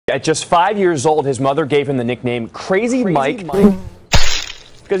At just 5 years old, his mother gave him the nickname Crazy Mike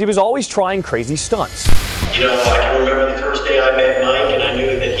because he was always trying crazy stunts. You know, I can remember the first day I met Mike and I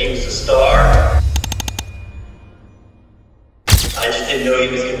knew that he was a star. I just didn't know he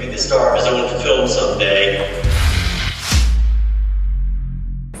was going to be the star of his own film someday.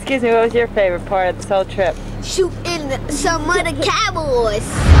 Excuse me, what was your favorite part of this whole trip? Shooting some of the cowboys.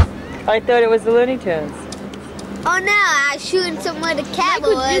 I thought it was the Looney Tunes. Oh no, I was shooting some of the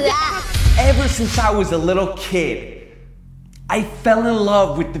cowboys. Ever since I was a little kid, I fell in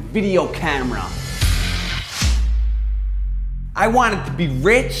love with the video camera. I wanted to be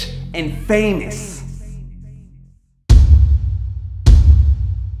rich and famous.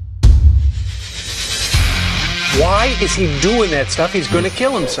 Why is he doing that stuff? He's going to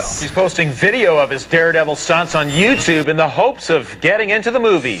kill himself. He's posting video of his daredevil stunts on YouTube in the hopes of getting into the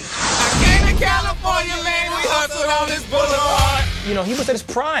movies. I came to California, man. We hustled on this boulevard. You know, he was at his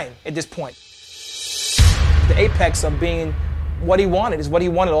prime at this point. The apex of being what he wanted is what he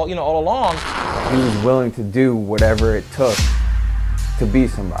wanted all along. He was willing to do whatever it took to be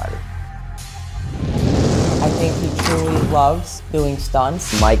somebody. I think he truly loves doing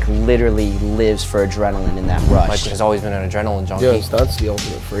stunts. Mike literally lives for adrenaline in that rush. Mike has always been an adrenaline junkie. Yes, that's the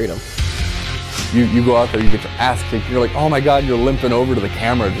ultimate freedom. You go out there, you get your ass kicked, you're like, oh my God, you're limping over to the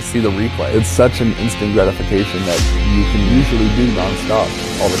camera to see the replay. It's such an instant gratification that you can usually do nonstop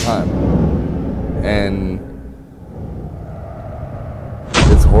all the time. And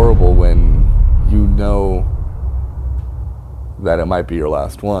it's horrible when you know that it might be your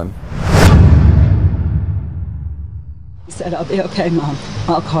last one. He said, I'll be okay, Mom.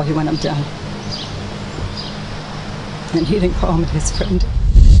 I'll call you when I'm done. And he didn't call me his friend.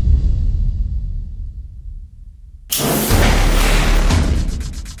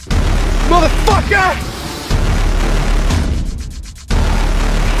 Motherfucker!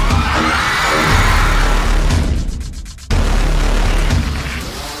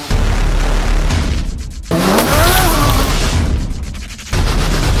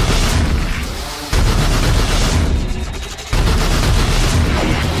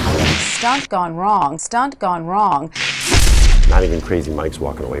 Stunt gone wrong. Stunt gone wrong. Not even Crazy Mike's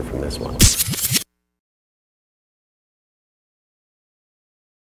walking away from this one.